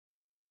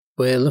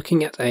We're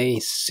looking at a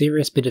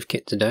serious bit of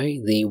kit today,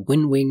 the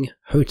WinWing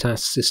Hotas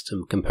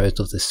system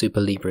composed of the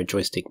Super Libra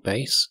joystick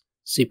base,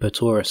 Super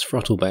Taurus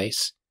throttle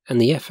base,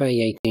 and the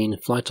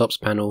A-18 Flight Ops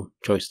panel,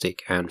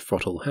 joystick and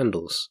throttle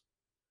handles.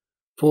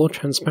 For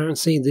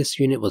transparency, this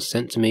unit was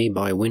sent to me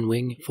by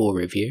WinWing for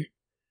review.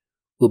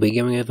 We'll be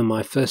going over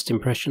my first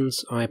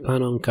impressions. I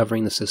plan on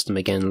covering the system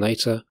again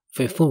later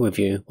for a full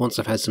review once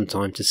I've had some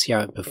time to see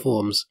how it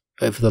performs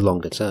over the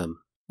longer term.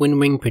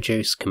 WinWing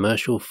produce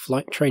commercial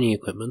flight training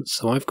equipment,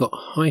 so I've got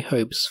high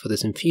hopes for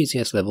this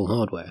enthusiast level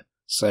hardware.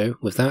 So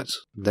with that,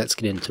 let's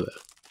get into it.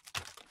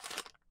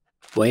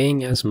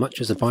 Weighing as much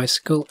as a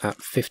bicycle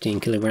at 15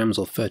 kilograms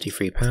or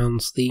 33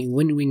 pounds, the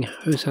WinWing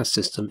Hotas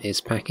system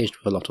is packaged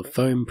with a lot of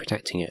foam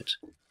protecting it.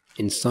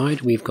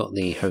 Inside we've got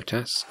the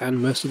Hotas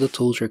and most of the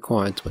tools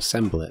required to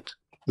assemble it.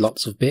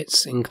 Lots of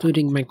bits,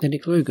 including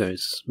magnetic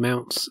logos,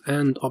 mounts,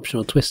 and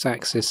optional twist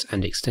axis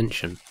and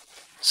extension.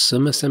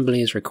 Some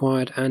assembly is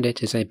required and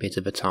it is a bit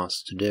of a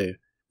task to do,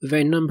 with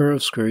a number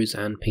of screws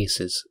and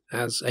pieces.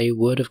 As a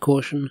word of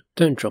caution,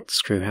 don't drop the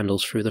screw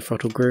handles through the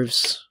throttle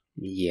grooves.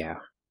 Yeah.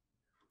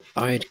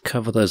 I'd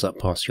cover those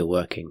up whilst you're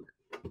working.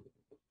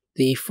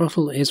 The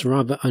throttle is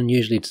rather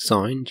unusually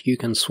designed. You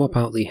can swap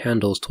out the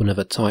handles to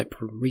another type,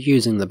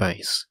 reusing the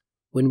base.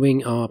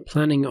 WinWing are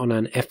planning on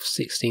an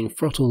F16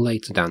 throttle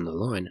later down the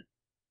line.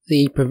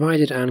 The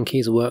provided Allen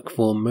keys work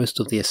for most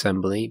of the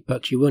assembly,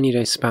 but you will need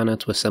a spanner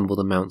to assemble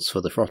the mounts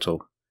for the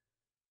throttle.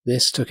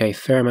 This took a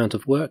fair amount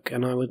of work,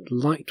 and I would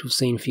like to have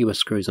seen fewer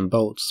screws and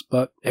bolts,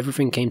 but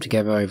everything came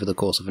together over the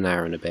course of an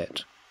hour and a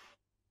bit.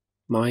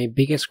 My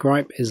biggest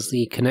gripe is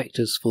the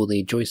connectors for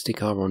the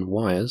joystick are on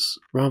wires,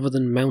 rather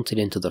than mounted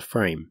into the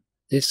frame.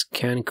 This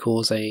can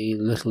cause a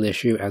little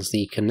issue as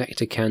the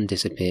connector can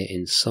disappear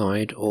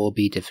inside or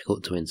be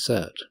difficult to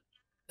insert.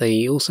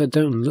 They also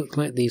don't look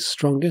like the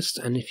strongest,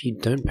 and if you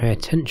don't pay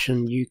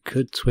attention you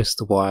could twist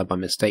the wire by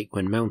mistake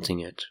when mounting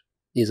it.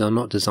 These are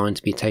not designed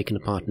to be taken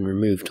apart and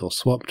removed or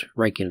swapped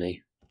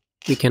regularly.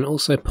 You can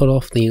also pull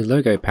off the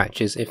logo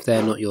patches if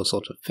they're not your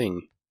sort of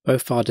thing.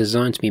 Both are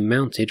designed to be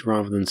mounted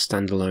rather than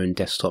standalone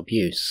desktop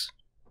use.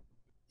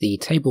 The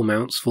table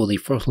mounts for the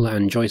throttle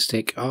and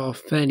joystick are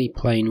fairly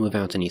plain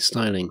without any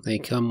styling. They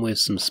come with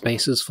some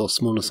spacers for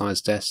smaller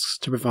sized desks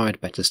to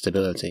provide better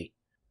stability.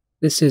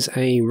 This is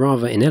a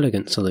rather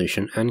inelegant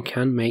solution and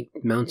can make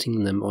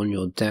mounting them on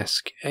your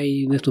desk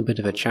a little bit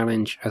of a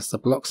challenge, as the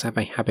blocks have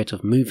a habit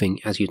of moving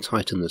as you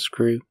tighten the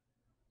screw.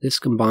 This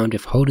combined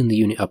with holding the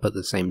unit up at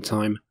the same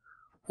time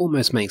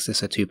almost makes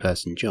this a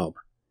two-person job.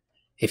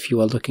 If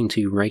you are looking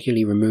to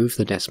regularly remove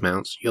the desk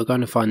mounts, you're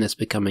going to find this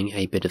becoming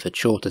a bit of a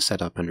chore to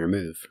set up and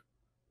remove.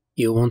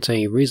 You'll want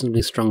a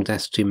reasonably strong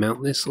desk to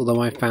mount this,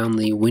 although I found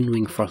the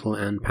WinWing throttle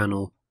and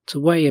panel to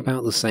weigh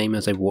about the same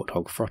as a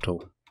Warthog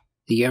throttle.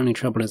 The only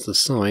trouble is the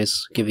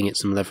size, giving it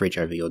some leverage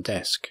over your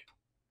desk.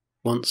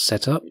 Once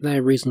set up,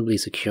 they're reasonably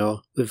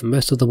secure, with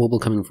most of the wobble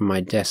coming from my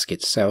desk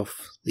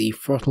itself. The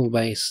throttle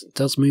base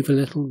does move a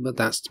little, but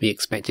that's to be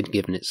expected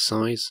given its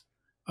size.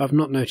 I've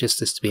not noticed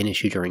this to be an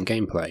issue during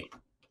gameplay.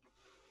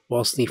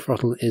 Whilst the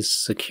throttle is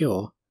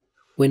secure,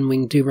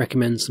 WinWing do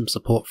recommend some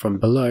support from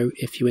below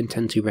if you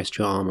intend to rest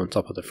your arm on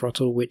top of the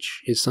throttle,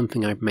 which is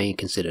something I may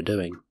consider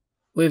doing.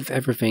 With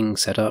everything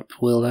set up,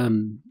 we'll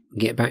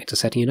get back to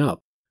setting it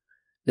up.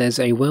 There's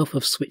a wealth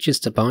of switches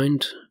to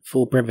bind.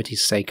 For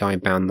brevity's sake I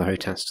bound the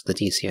Hotas to the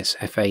DCS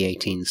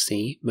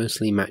A-18c,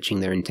 mostly matching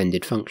their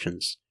intended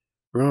functions.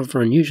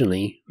 Rather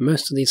unusually,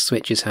 most of these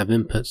switches have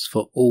inputs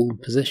for all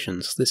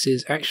positions. This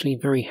is actually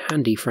very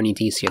handy for any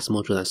DCS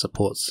module that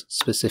supports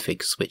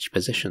specific switch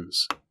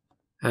positions,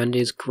 and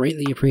is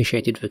greatly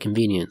appreciated for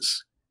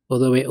convenience,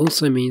 although it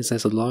also means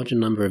there's a larger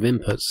number of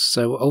inputs,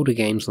 so older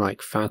games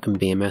like Falcon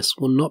BMS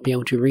will not be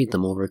able to read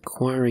them or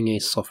requiring a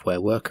software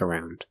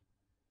workaround.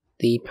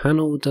 The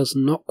panel does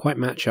not quite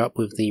match up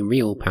with the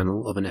real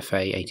panel of an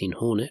FA-18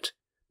 Hornet,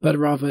 but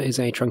rather is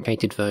a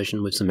truncated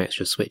version with some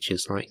extra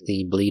switches like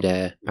the bleed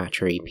air,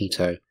 battery,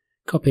 pitot,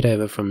 copied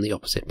over from the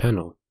opposite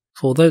panel.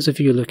 For those of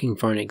you looking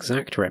for an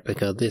exact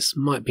replica, this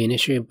might be an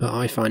issue, but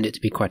I find it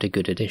to be quite a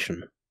good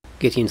addition.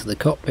 Getting into the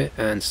cockpit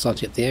and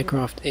starting up the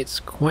aircraft, it's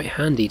quite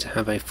handy to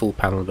have a full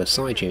panel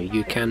beside you.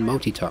 You can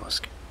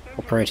multitask,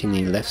 operating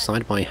the left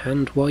side by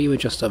hand while you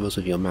adjust others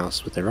with your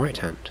mouse with the right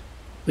hand.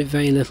 With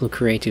very little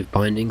creative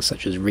binding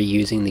such as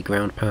reusing the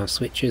ground power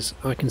switches,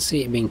 I can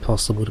see it being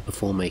possible to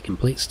perform a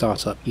complete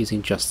startup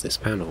using just this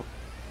panel.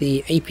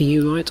 The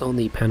APU light on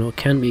the panel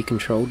can be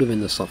controlled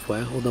within the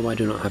software, although I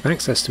do not have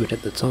access to it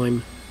at the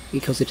time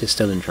because it is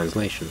still in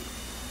translation.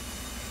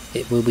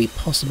 It will be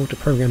possible to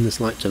program this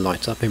light to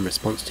light up in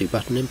response to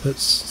button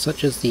inputs,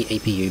 such as the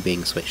APU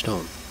being switched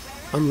on.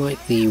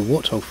 Unlike the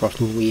Warthog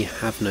throttle, we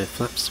have no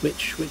flap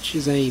switch, which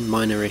is a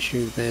minor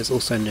issue. There's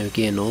also no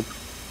gear knob,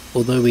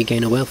 although we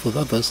gain a wealth of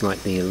others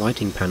like the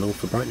lighting panel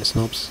for brightness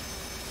knobs,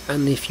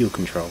 and the fuel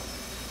control.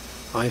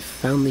 I've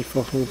found the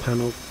throttle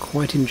panel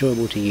quite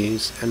enjoyable to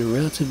use and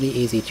relatively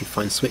easy to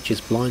find switches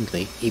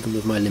blindly even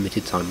with my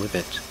limited time with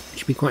it,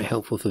 which would be quite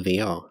helpful for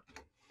VR.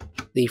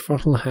 The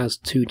throttle has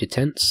two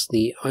detents,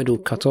 the idle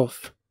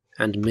cutoff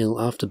and mill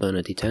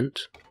afterburner detent.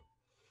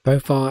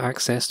 Both are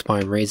accessed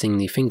by raising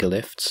the finger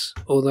lifts,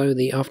 although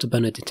the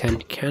afterburner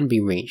detent can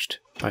be reached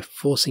by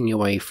forcing your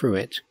way through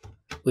it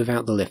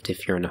without the lift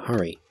if you're in a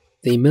hurry.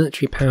 The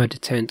military power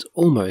detent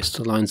almost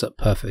lines up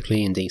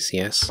perfectly in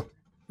DCS,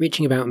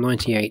 reaching about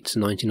 98 to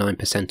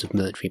 99% of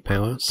military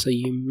power, so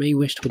you may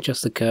wish to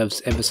adjust the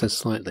curves ever so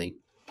slightly.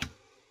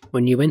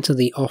 When you enter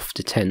the off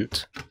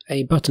detent,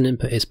 a button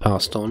input is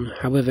passed on,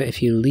 however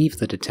if you leave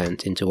the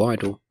detent into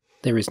idle,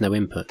 there is no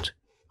input.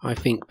 I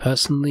think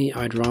personally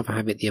I'd rather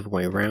have it the other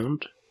way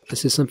around.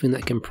 This is something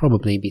that can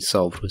probably be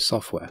solved with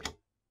software.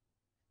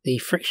 The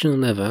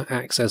friction lever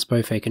acts as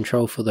both a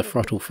control for the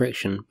throttle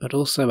friction, but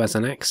also as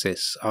an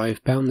axis.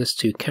 I've bound this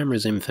to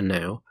cameras in for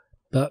now,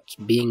 but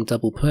being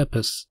double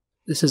purpose,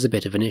 this is a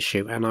bit of an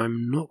issue, and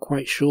I'm not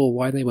quite sure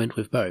why they went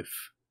with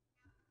both.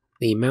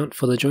 The mount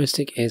for the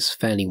joystick is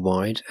fairly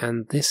wide,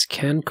 and this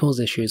can cause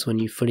issues when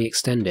you fully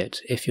extend it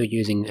if you're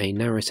using a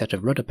narrow set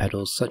of rudder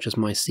pedals such as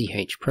my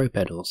CH Pro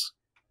pedals.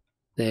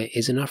 There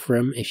is enough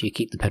room if you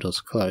keep the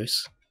pedals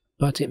close,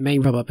 but it may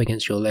rub up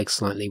against your legs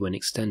slightly when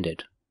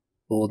extended.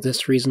 For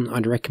this reason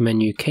I'd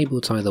recommend you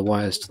cable tie the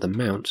wires to the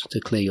mount to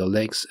clear your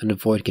legs and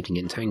avoid getting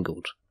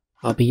entangled.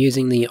 I'll be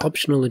using the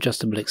optional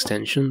adjustable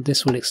extension.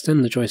 This will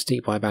extend the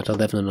joystick by about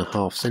 11.5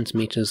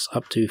 cm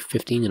up to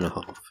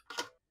 15.5.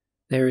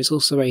 There is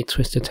also a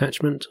twist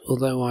attachment,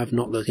 although I've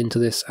not looked into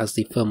this as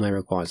the firmware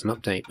requires an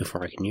update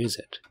before I can use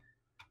it.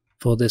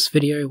 For this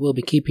video we'll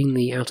be keeping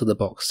the out of the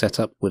box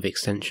setup with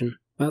extension,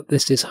 but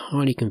this is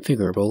highly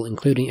configurable,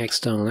 including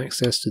external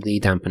access to the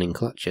dampening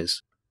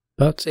clutches.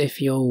 But if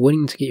you're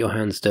willing to get your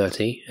hands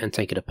dirty and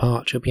take it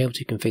apart, you'll be able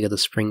to configure the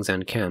springs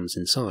and cams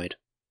inside.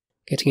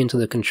 Getting into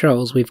the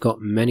controls, we've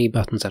got many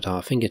buttons at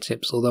our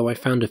fingertips, although I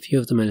found a few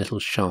of them a little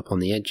sharp on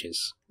the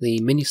edges. The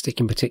mini stick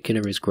in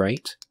particular is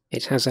great.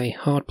 It has a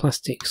hard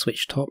plastic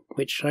switch top,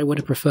 which I would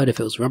have preferred if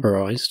it was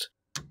rubberized,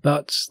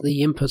 but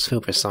the inputs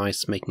feel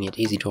precise, making it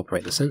easy to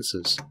operate the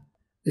sensors.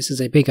 This is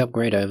a big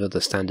upgrade over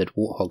the standard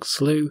Warthog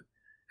slew,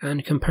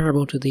 and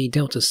comparable to the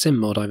Delta Sim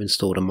mod I've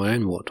installed on my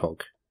own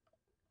Warthog.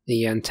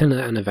 The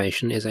antenna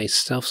innovation is a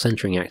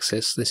self-centering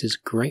axis. This is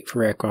great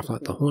for aircraft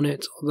like the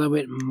Hornet, although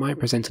it might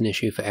present an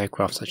issue for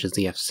aircraft such as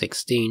the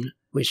F-16,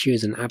 which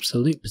use an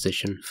absolute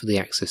position for the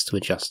axis to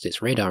adjust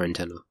its radar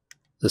antenna.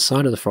 The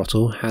side of the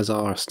throttle has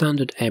our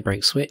standard air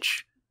brake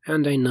switch,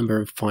 and a number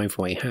of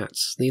 5-way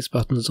hats. These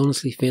buttons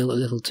honestly feel a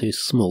little too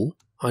small.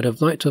 I'd have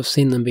liked to have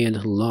seen them be a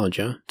little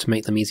larger to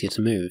make them easier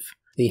to move.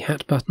 The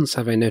hat buttons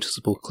have a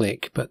noticeable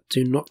click, but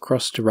do not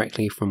cross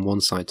directly from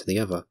one side to the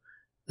other.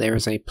 There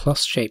is a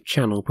plus-shaped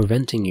channel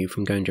preventing you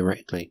from going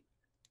directly.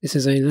 This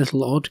is a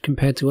little odd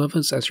compared to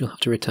others, as you'll have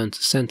to return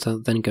to centre,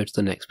 then go to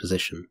the next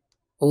position.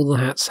 All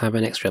the hats have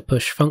an extra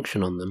push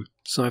function on them,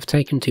 so I've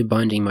taken to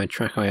binding my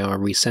Track IR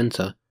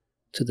recenter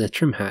to the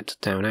trim hat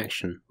down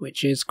action,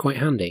 which is quite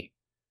handy.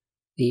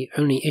 The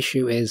only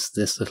issue is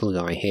this little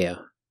guy here,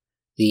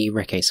 the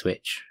Recce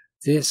switch.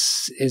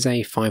 This is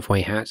a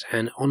 5-way hat,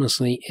 and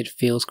honestly it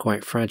feels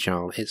quite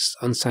fragile. It's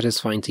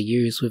unsatisfying to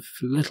use with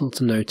little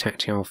to no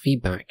tactile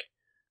feedback.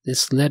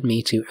 This led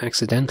me to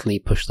accidentally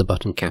push the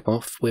button cap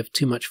off with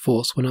too much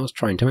force when I was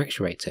trying to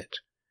actuate it.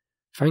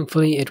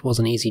 Thankfully it was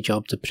an easy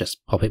job to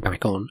just pop it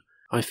back on.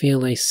 I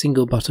feel a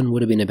single button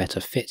would have been a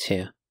better fit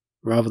here,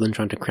 rather than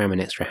trying to cram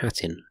an extra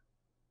hat in.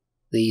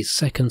 The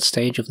second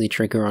stage of the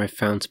trigger I've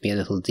found to be a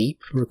little deep,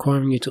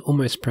 requiring you to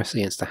almost press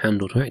against the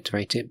handle to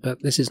activate it,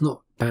 but this is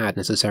not bad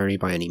necessarily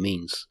by any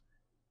means.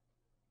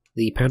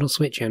 The paddle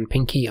switch and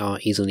pinky are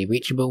easily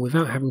reachable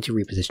without having to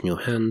reposition your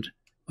hand,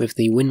 with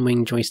the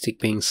WinWing joystick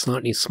being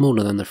slightly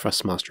smaller than the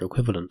Thrustmaster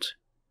equivalent.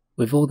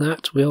 With all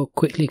that, we'll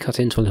quickly cut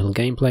into a little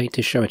gameplay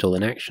to show it all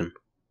in action.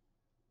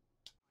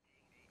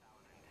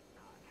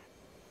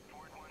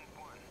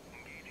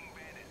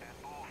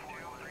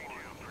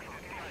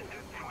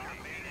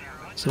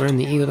 So we're in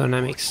the Eagle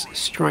Dynamics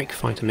Strike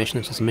Fighter mission.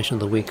 This was a mission of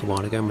the week a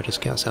while ago, and we'll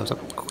just get ourselves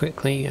up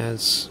quickly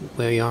as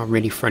we are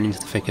really thrown into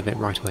the thick of it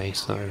right away.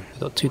 So we've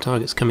got 2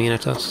 targets coming in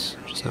at us,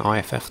 just going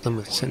to IFF them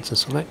with sensor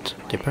select,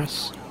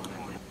 depress.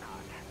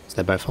 So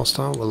they're both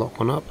hostile, we'll lock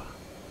one up.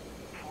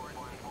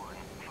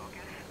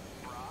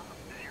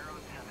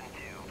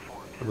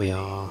 We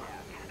are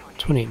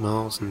 28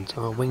 miles and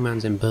our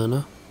wingman's in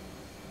burner.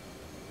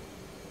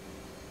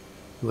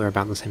 We're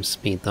about the same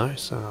speed though,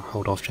 so I'll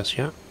hold off just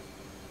yet.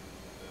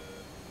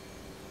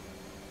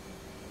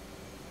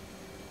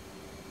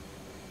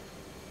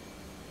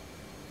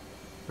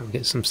 We'll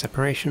get some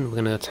separation. We're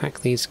going to attack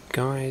these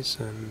guys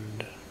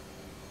and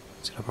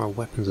set up our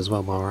weapons as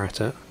well while we're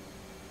at it.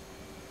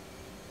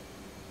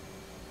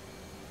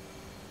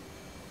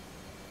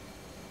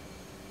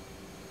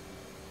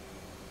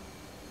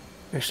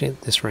 Actually,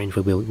 at this range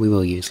we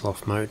will use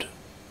loft mode.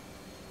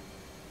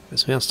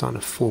 As we are starting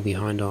to fall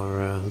behind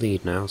our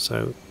lead now,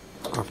 so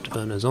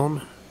afterburner's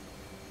on.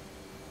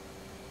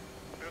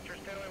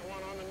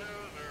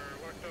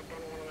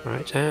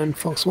 Right, and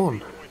Fox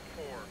 1.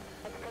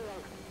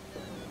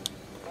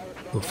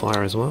 We'll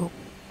fire as well.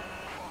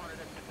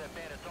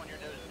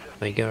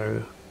 They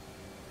go.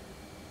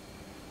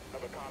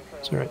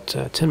 So we're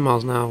at 10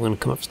 miles an hour, we're going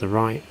to come up to the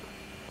right.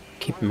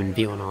 keep him in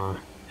view on our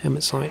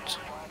helmet sight.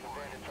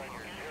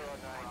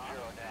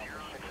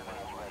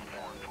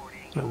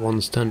 That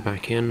one's turned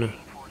back in.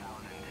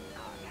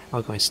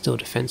 Our guy's still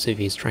defensive,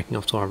 he's tracking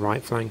off to our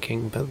right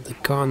flanking, but the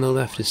guy on the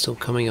left is still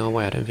coming our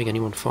way. I don't think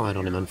anyone fired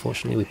on him,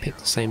 unfortunately. We picked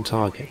the same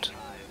target.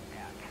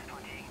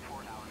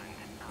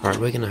 Alright,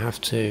 we're going to have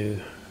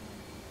to...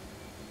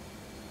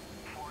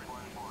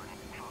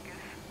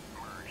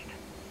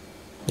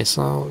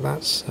 Missile,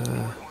 that's...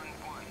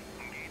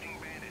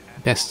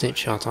 best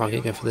stitch our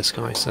target, go for this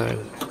guy,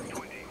 so...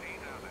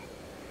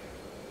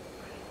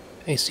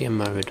 ACM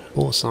mode,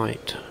 bore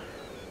sight.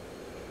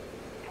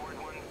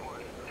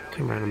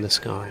 Come around on this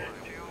guy.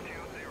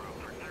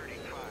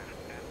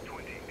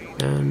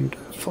 And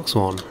Fox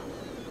 1.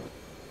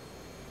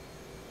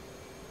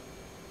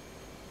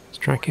 It's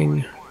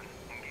tracking.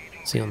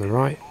 See on the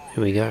right.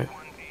 Here we go.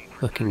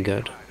 Looking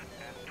good.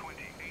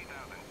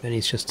 Then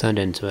he's just turned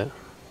into it.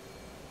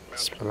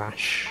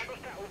 Splash.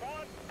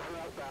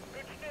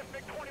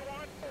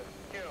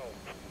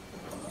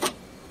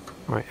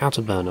 Alright,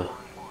 Outerburner.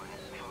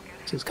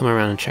 So let's come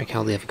around and check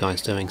how the other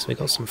guy's doing. So we've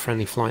got some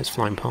friendly flights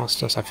flying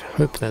past us. I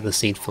hope they're the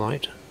seed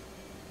flight.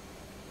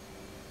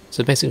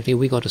 So basically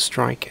we got to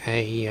strike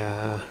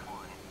a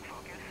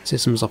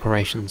systems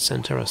operations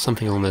center or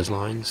something along those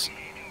lines.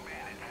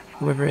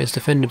 However, it is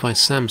defended by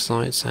SAM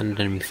sites and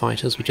enemy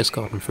fighters. We just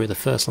got them through the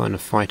first line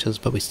of fighters,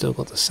 but we still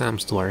got the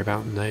SAMs to worry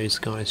about, and those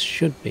guys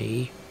should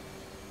be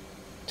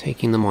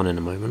taking them on in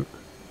a moment.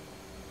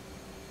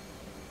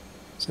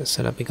 So let's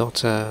set up, we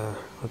got our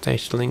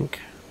data link.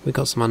 We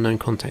got some unknown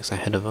contacts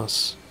ahead of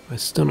us.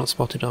 I've still not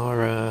spotted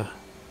our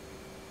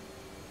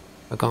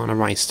guy on the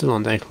right. He's still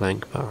on data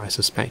link, but I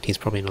suspect he's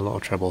probably in a lot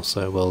of trouble,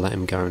 so we'll let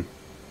him go and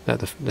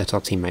let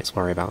our teammates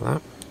worry about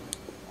that.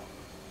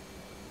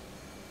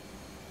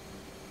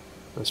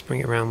 Let's bring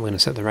it around. We're going to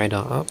set the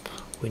radar up.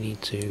 We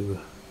need to...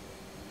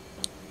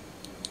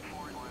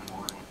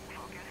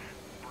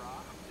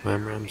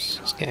 Rams,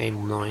 let's get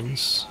aim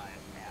 9s.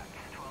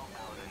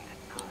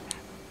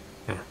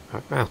 Yeah,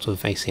 out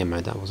of ACM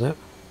mode, that was it.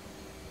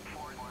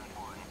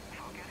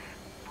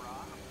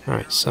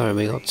 Alright, so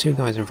we got two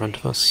guys in front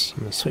of us.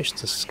 I'm going to switch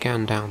the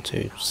scan down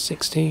to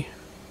 60.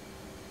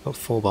 Got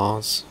 4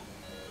 bars.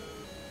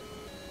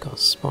 Got a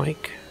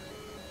spike.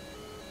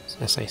 It's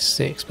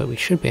SA6, but we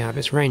should be out of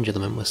its range at the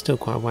moment. We're still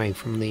quite away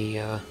from the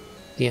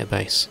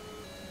airbase.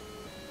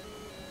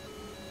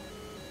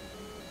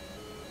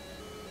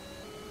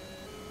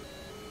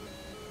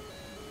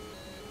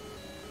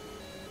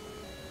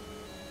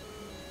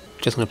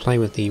 Just going to play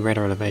with the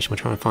radar elevation. We're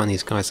trying to find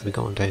these guys that we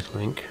got on data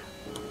link.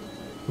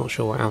 Not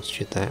sure what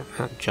altitude they're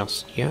at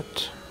just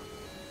yet.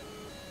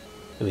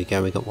 There we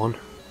go, we got one.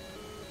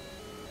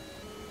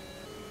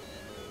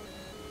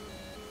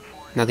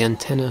 Now the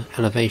antenna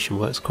elevation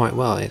works quite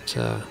well. It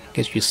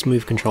gives you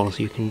smooth control,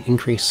 so you can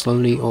increase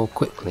slowly or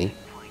quickly.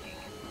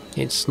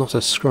 It's not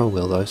a scroll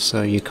wheel though,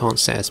 so you can't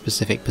set a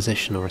specific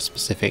position or a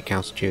specific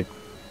altitude.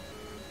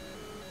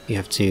 You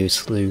have to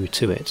slew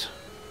to it.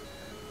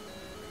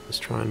 Let's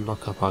try and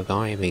lock up our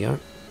guy, here we go.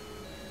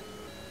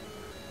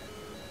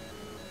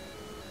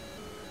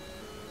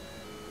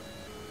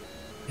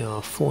 We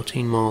are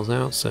 14 miles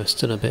out, so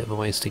still a bit of a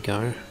ways to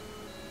go.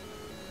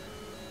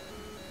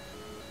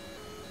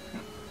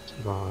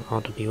 So our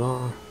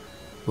RWR.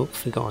 Oop,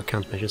 forgot our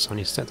countermeasures, so I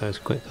need to set those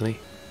quickly.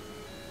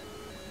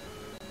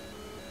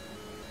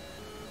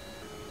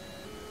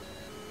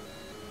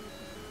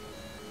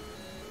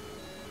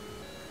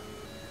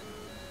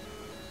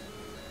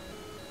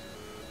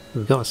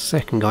 We've got a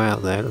second guy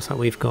out there. Looks like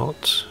we've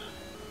got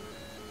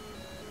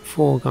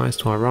 4 guys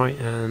to our right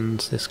and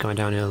this guy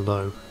down here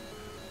low.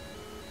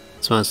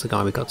 As well as the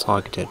guy we got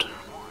targeted.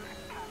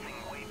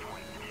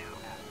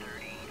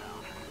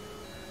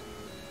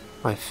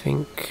 I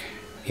think...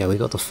 yeah, we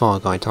got the far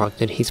guy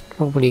targeted. He's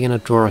probably going to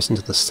draw us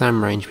into the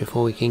SAM range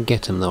before we can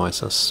get him though, I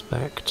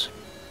suspect.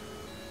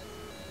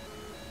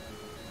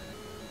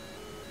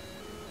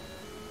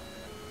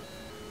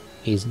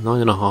 He's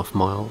 9.5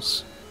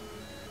 miles.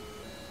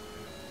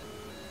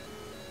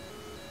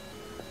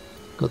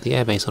 Got the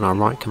airbase on our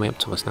right coming up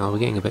to us now. We're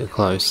getting a bit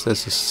close.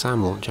 There's a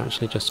SAM launch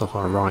actually just off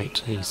our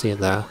right. You can see it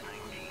there.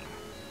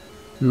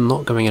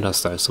 Not going at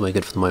us though, so we're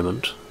good for the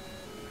moment.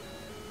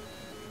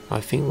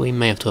 I think we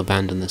may have to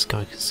abandon this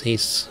guy because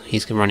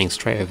he's running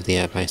straight over the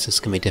airbase. It's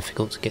going to be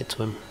difficult to get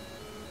to him.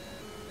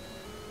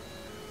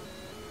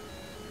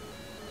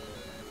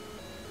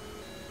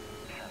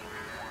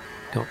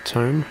 Got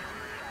tone.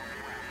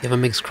 The other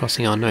MiG's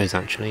crossing our nose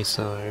actually,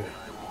 so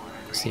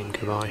let's see him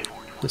go by.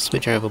 Let's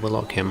switch over, we'll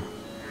lock him.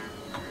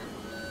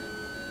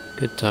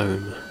 Good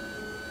tone.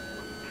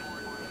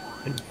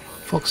 And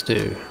Fox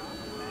 2.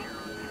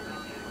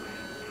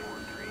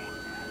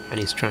 And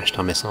he's trashed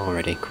our missile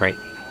already, great.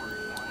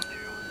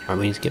 Alright,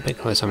 we need to get a bit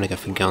closer, I'm going to go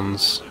for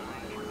guns.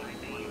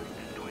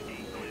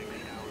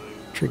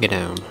 Trigger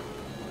down.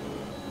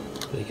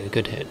 There we go,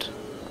 good hit.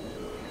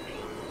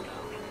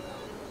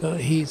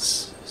 But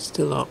he's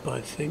still up,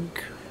 I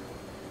think.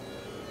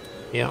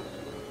 Yep.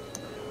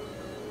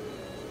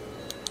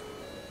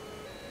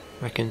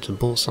 Back into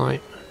bullseye.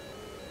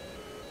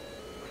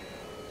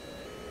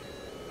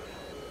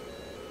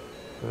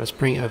 Let's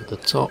bring it over the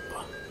top.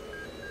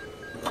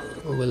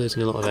 Oh, we're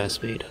losing a lot of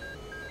airspeed.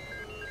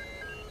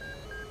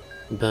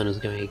 The burner's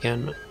going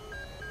again.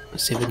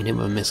 Let's see if we can hit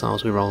with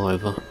missiles we roll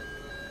over.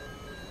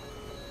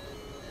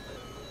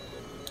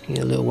 Getting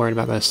a little worried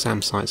about those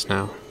SAM sites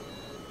now.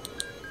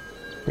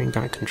 Let's bring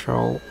back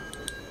control.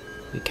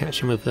 We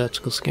catch him with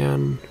vertical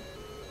scan.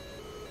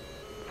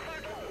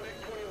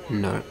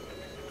 No.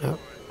 Oh.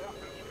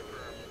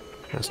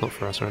 That's not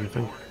for us or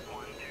anything.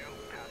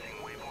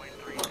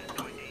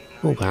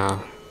 Full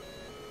power.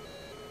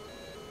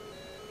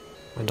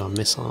 And our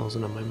missiles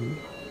in a moment.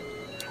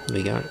 There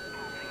we go.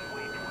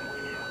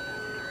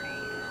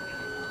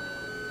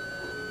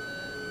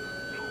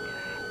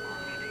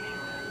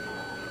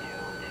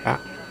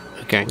 Ah,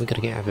 okay, we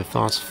gotta get out of here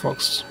fast.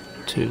 Fox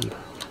 2.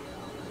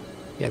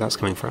 Yeah, that's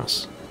coming for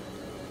us.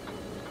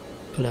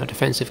 Pull out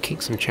defensive,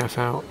 kick some chaff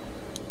out.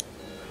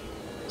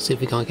 See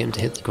if we can't get him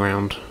to hit the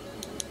ground.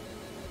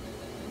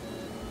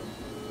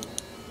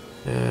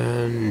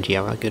 And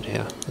yeah, we're good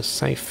here. That's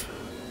safe.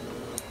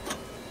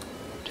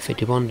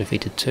 Defeated 1,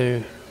 defeated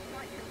 2.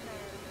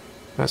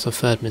 That's our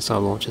third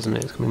missile launch, isn't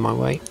it? It's coming my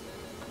way.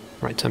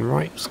 Right, turn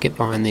right, skip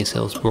behind these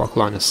hills, block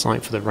line of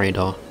sight for the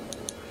radar.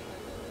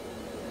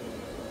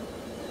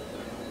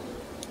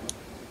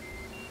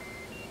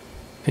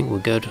 I think we're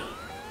good.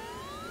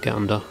 Get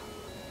under.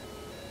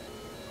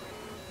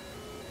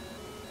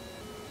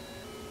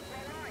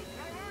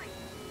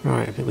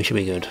 Right, I think we should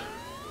be good.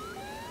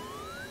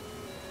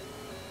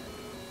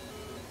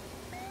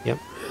 Yep,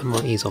 and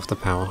we'll ease off the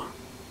power.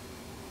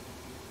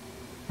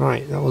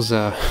 Right, that was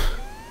a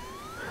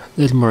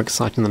little more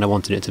exciting than I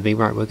wanted it to be.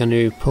 Right, we're going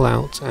to pull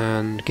out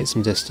and get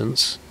some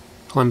distance,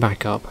 climb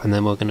back up, and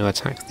then we're going to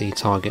attack the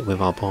target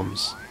with our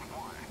bombs.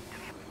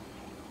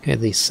 Okay,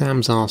 the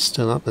SAMs are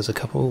still up. There's a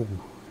couple.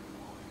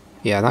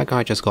 Yeah, that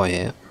guy just got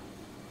hit.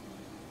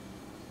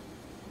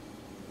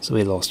 So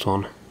we lost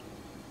one.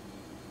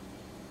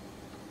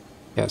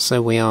 Yeah,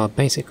 so we are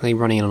basically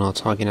running in on our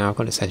target now. I've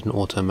got it set in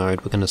auto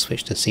mode. We're going to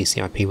switch to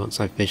CCIP once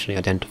I've visually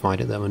identified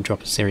it though and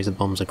drop a series of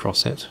bombs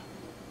across it.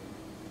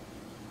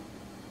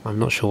 I'm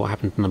not sure what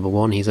happened to number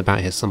 1. He's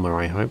about here somewhere,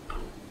 I hope.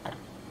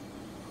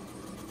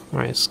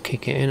 Right, let's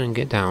kick it in and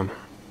get down.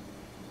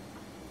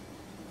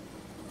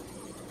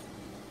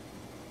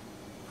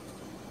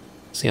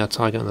 See our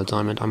target on the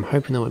diamond. I'm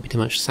hoping there won't be too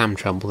much SAM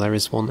trouble. There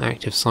is one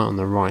active site on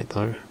the right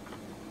though,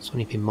 so I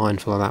need to be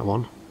mindful of that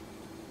one.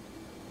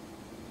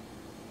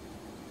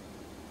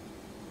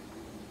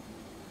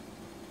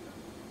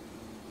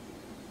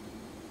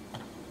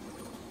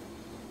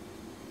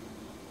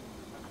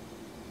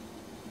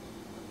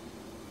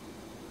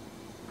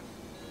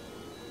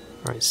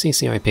 Right,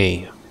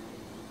 CCIP.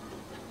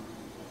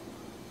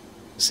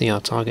 See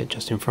our target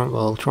just in front.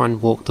 We'll try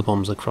and walk the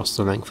bombs across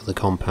the length of the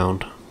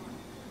compound.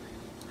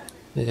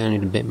 We're going to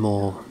need a bit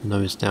more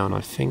nose down,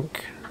 I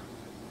think.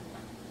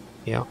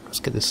 Yeah, let's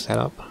get this set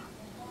up.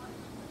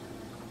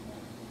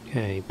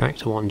 Okay, back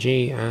to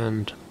 1G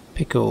and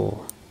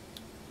pickle.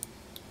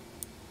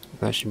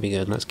 That should be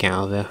good. Let's get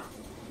out of there.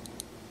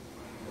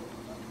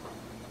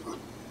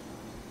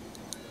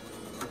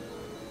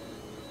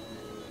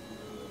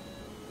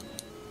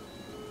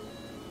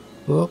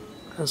 Whoop,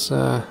 that's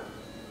a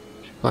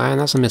flare,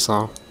 that's a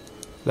missile.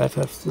 Flare,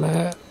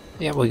 flare.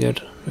 Yeah, we're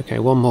good. Okay,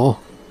 one more.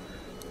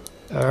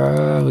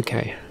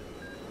 Okay.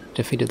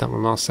 Defeated that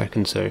one last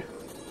second too.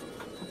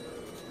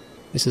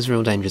 This is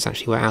real dangerous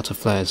actually, we're out of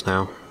flares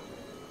now.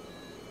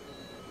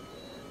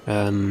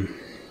 And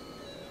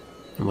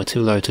we're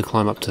too low to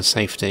climb up to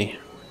safety.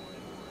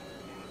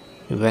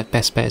 Your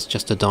best bet is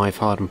just to dive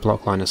hard and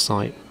block line of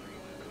sight.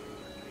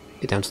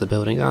 Get down to the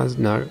building. No,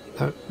 no,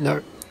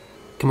 no.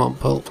 Come on,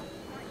 pull.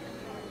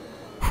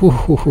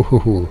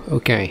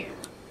 Okay.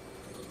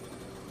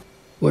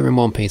 We're in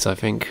one piece, I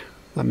think.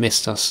 That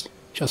missed us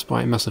just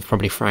by it. Must have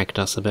probably fragged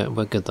us a bit.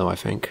 We're good though, I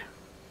think.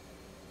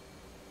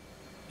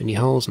 Any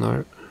holes?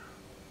 No.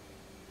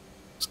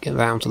 Let's get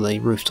down to the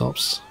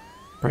rooftops.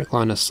 Break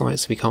line of sight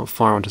so we can't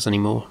fire on us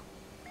anymore.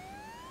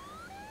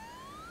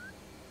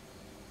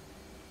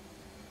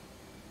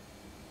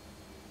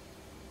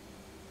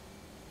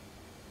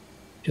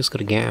 Just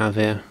gotta get out of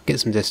here, get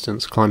some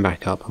distance, climb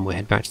back up, and we'll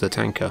head back to the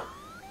tanker.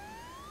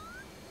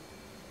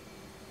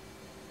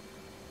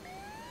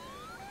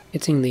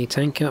 Hitting the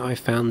tanker, I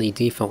found the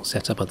default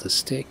setup of the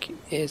stick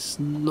is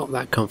not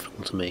that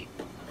comfortable to me.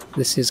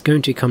 This is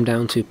going to come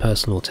down to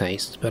personal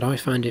taste, but I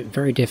find it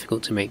very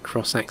difficult to make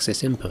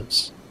cross-axis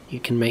inputs.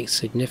 You can make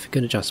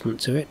significant adjustment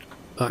to it,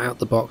 but out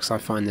the box I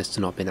find this to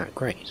not be that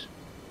great.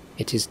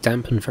 It is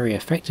dampened very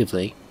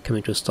effectively,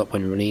 coming to a stop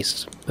when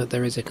released, but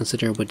there is a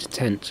considerable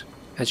detent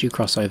as you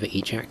cross over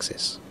each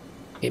axis.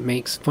 It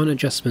makes fine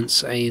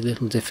adjustments a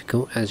little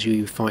difficult as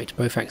you fight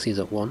both axes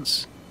at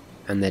once,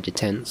 and their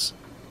detents,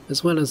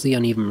 as well as the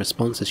uneven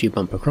response as you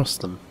bump across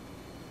them.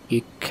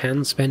 You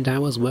can spend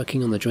hours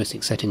working on the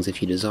joystick settings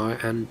if you desire,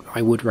 and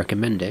I would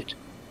recommend it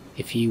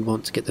if you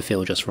want to get the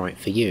feel just right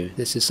for you.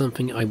 This is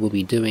something I will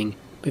be doing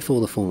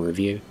before the full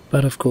review,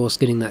 but of course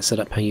getting that set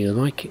up how you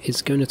like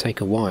is going to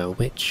take a while,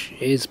 which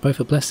is both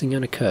a blessing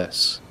and a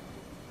curse.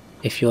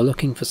 If you're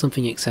looking for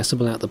something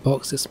accessible out the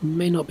box, this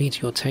may not be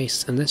to your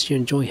taste unless you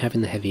enjoy having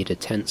the heavier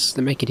detents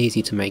that make it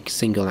easy to make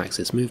single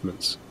axis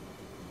movements.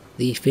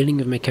 The feeling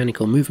of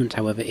mechanical movement,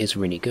 however, is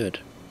really good.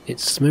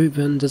 It's smooth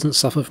and doesn't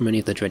suffer from any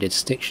of the dreaded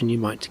stiction you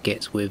might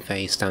get with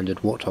a standard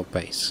Warthog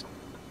base.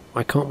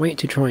 I can't wait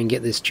to try and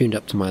get this tuned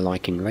up to my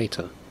liking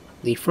later.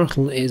 The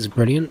throttle is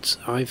brilliant.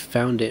 I've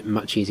found it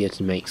much easier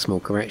to make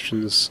small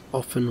corrections.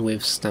 Often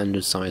with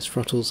standard sized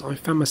throttles, I've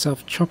found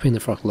myself chopping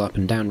the throttle up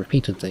and down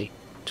repeatedly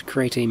to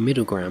create a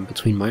middle ground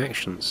between my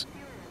actions.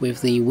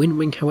 With the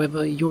WinWing,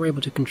 however, you're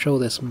able to control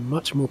this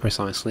much more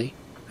precisely,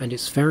 and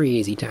it's very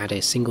easy to add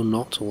a single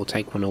knot or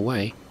take one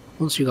away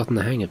once you've gotten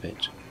the hang of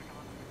it.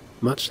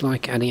 Much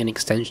like adding an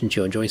extension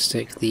to your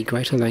joystick, the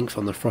greater length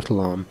on the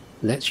throttle arm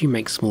lets you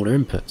make smaller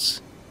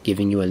inputs,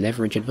 giving you a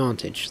leverage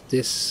advantage.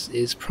 This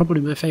is probably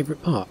my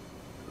favourite part,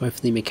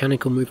 both the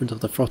mechanical movement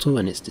of the throttle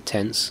and its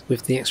detents,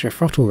 with the extra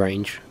throttle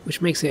range,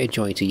 which makes it a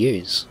joy to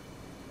use.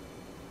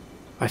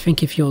 I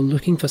think if you're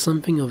looking for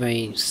something of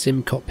a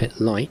sim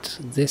cockpit light,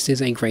 this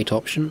is a great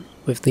option,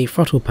 with the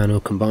throttle panel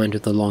combined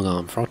with the long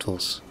arm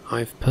throttles.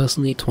 I've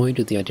personally toyed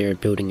with the idea of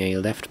building a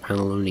left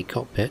panel only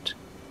cockpit,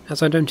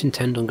 as I don't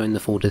intend on going the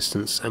full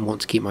distance and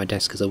want to keep my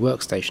desk as a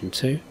workstation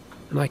too,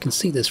 and I can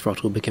see this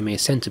throttle becoming a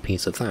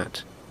centrepiece of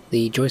that.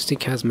 The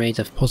joystick has made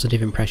a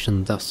positive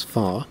impression thus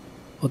far,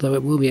 although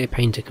it will be a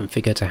pain to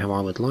configure to how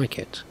I would like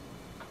it.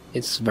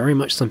 It's very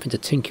much something to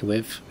tinker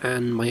with,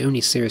 and my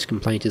only serious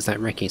complaint is that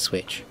recce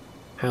switch.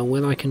 How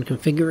well I can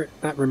configure it,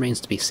 that remains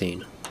to be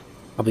seen.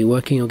 I'll be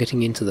working on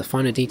getting into the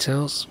finer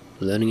details,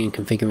 learning and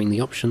configuring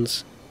the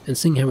options, and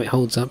seeing how it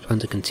holds up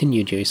under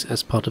continued use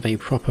as part of a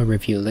proper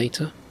review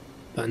later.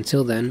 But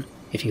until then,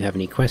 if you have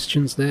any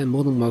questions, they're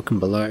more than welcome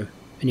below,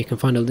 and you can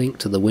find a link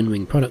to the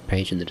WinWing product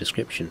page in the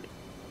description.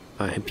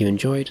 I hope you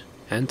enjoyed,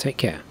 and take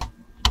care.